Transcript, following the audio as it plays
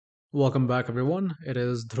Welcome back everyone, it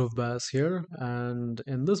is Dhruv Bass here, and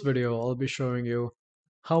in this video I'll be showing you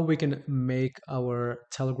how we can make our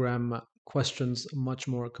Telegram questions much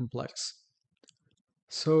more complex.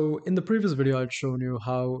 So in the previous video I'd shown you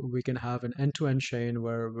how we can have an end-to-end chain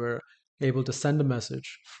where we're able to send a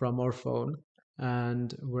message from our phone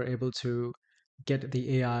and we're able to get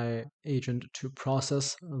the AI agent to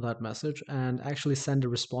process that message and actually send a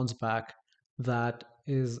response back that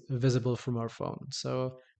is visible from our phone.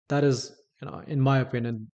 So that is, in my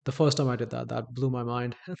opinion, the first time I did that, that blew my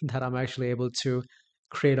mind that I'm actually able to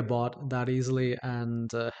create a bot that easily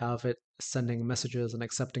and have it sending messages and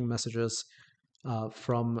accepting messages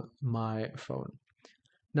from my phone.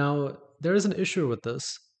 Now, there is an issue with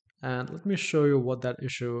this, and let me show you what that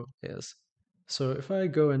issue is. So if I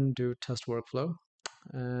go and do test workflow,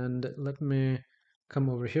 and let me come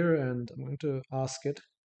over here and I'm going to ask it,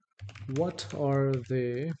 what are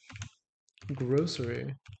the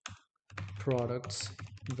grocery products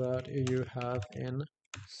that you have in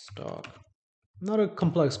stock? Not a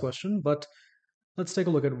complex question, but let's take a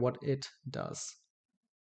look at what it does.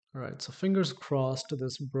 All right, so fingers crossed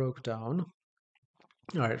this broke down.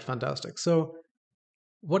 All right, fantastic. So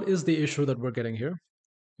what is the issue that we're getting here?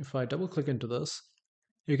 If I double click into this,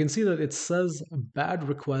 you can see that it says bad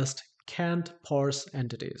request can't parse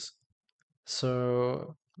entities.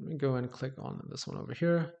 So let me go and click on this one over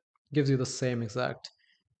here. Gives you the same exact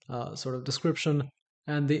sort of description.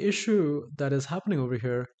 And the issue that is happening over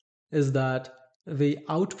here is that the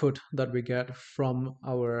output that we get from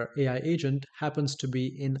our AI agent happens to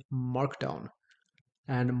be in Markdown.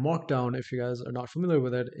 And Markdown, if you guys are not familiar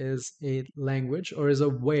with it, is a language or is a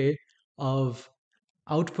way of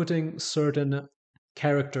outputting certain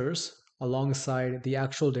characters alongside the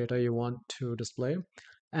actual data you want to display.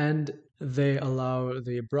 And they allow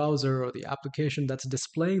the browser or the application that's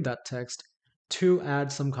displaying that text to add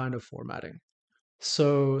some kind of formatting.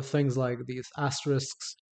 So things like these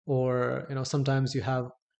asterisks, or sometimes you have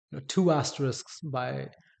two asterisks by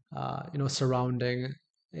surrounding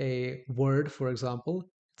a word, for example.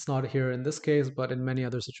 It's not here in this case, but in many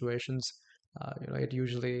other situations, it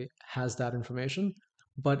usually has that information.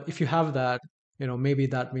 But if you have that, maybe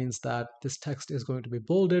that means that this text is going to be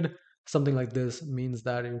bolded. Something like this means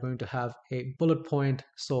that you're going to have a bullet point,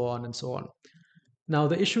 so on and so on. Now,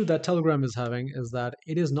 the issue that Telegram is having is that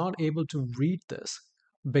it is not able to read this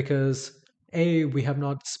because A, we have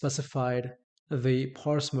not specified the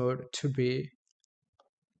parse mode to be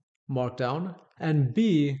Markdown, and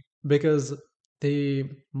B, because the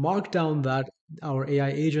Markdown that our AI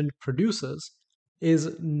agent produces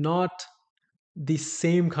is not the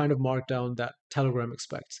same kind of Markdown that Telegram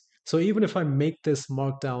expects. So even if I make this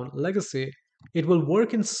Markdown legacy, it will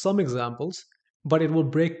work in some examples, but it will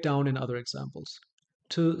break down in other examples.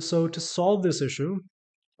 So to solve this issue,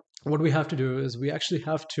 what we have to do is we actually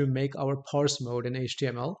have to make our parse mode in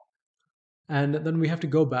HTML, and then we have to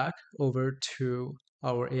go back over to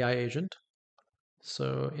our AI agent.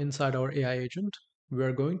 So inside our AI agent,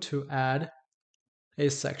 we're going to add a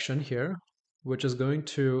section here, which is going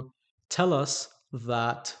to tell us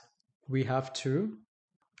that we have to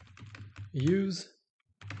use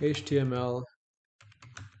HTML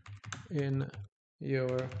in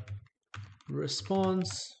your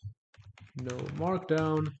response, no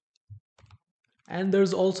markdown. And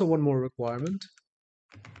there's also one more requirement,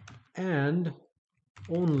 and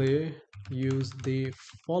only use the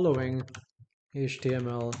following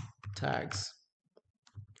HTML tags.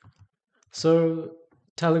 So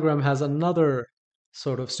Telegram has another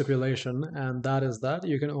sort of stipulation, and that is that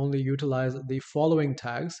you can only utilize the following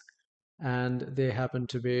tags, and they happen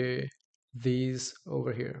to be these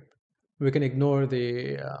over here. We can ignore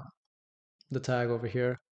the tag over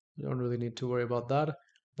here. You don't really need to worry about that.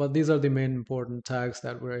 But these are the main important tags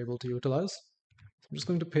that we're able to utilize. So I'm just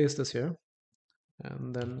going to paste this here,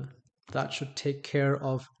 and then that should take care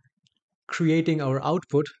of creating our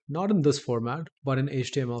output, not in this format, but in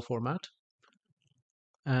HTML format.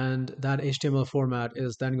 And that HTML format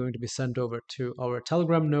is then going to be sent over to our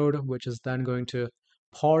Telegram node, which is then going to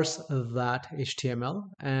parse that HTML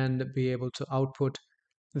and be able to output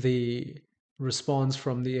the response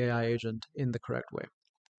from the AI agent in the correct way.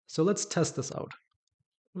 So let's test this out.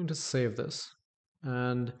 I'm going to save this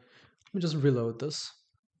and let me just reload this.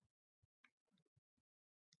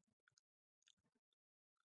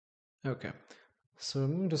 Okay, so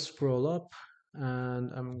I'm going to scroll up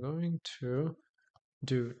and I'm going to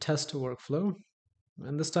do test workflow.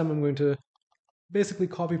 And this time I'm going to basically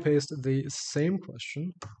copy paste the same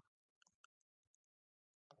question.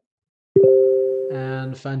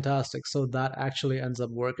 And fantastic, so that actually ends up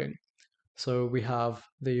working. So we have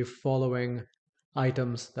the following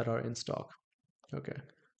items that are in stock. Okay,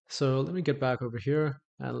 so let me get back over here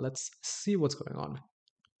and let's see what's going on.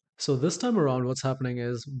 So this time around, what's happening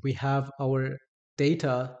is we have our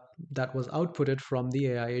data that was outputted from the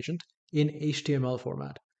AI agent in HTML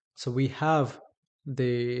format. So we have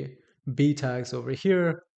the B tags over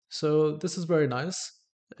here. So this is very nice.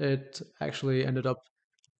 It actually ended up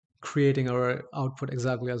creating our output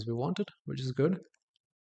exactly as we wanted, which is good.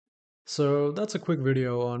 So that's a quick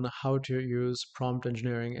video on how to use prompt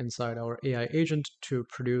engineering inside our AI agent to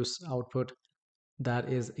produce output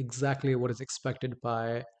that is exactly what is expected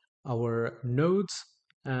by our nodes.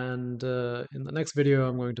 And in the next video,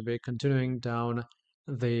 I'm going to be continuing down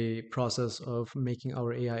the process of making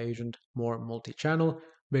our AI agent more multi-channel,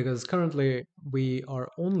 because currently we are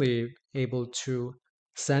only able to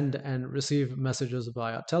send and receive messages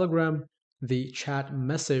via Telegram. The chat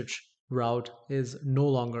message route is no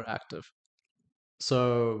longer active.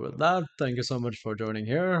 So, with that, thank you so much for joining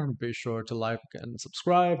here. Be sure to like and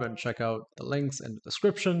subscribe and check out the links in the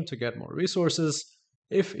description to get more resources.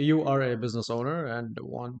 If you are a business owner and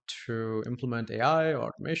want to implement AI or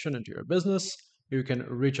automation into your business, you can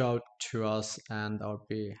reach out to us and I'll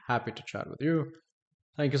be happy to chat with you.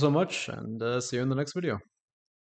 Thank you so much and see you in the next video.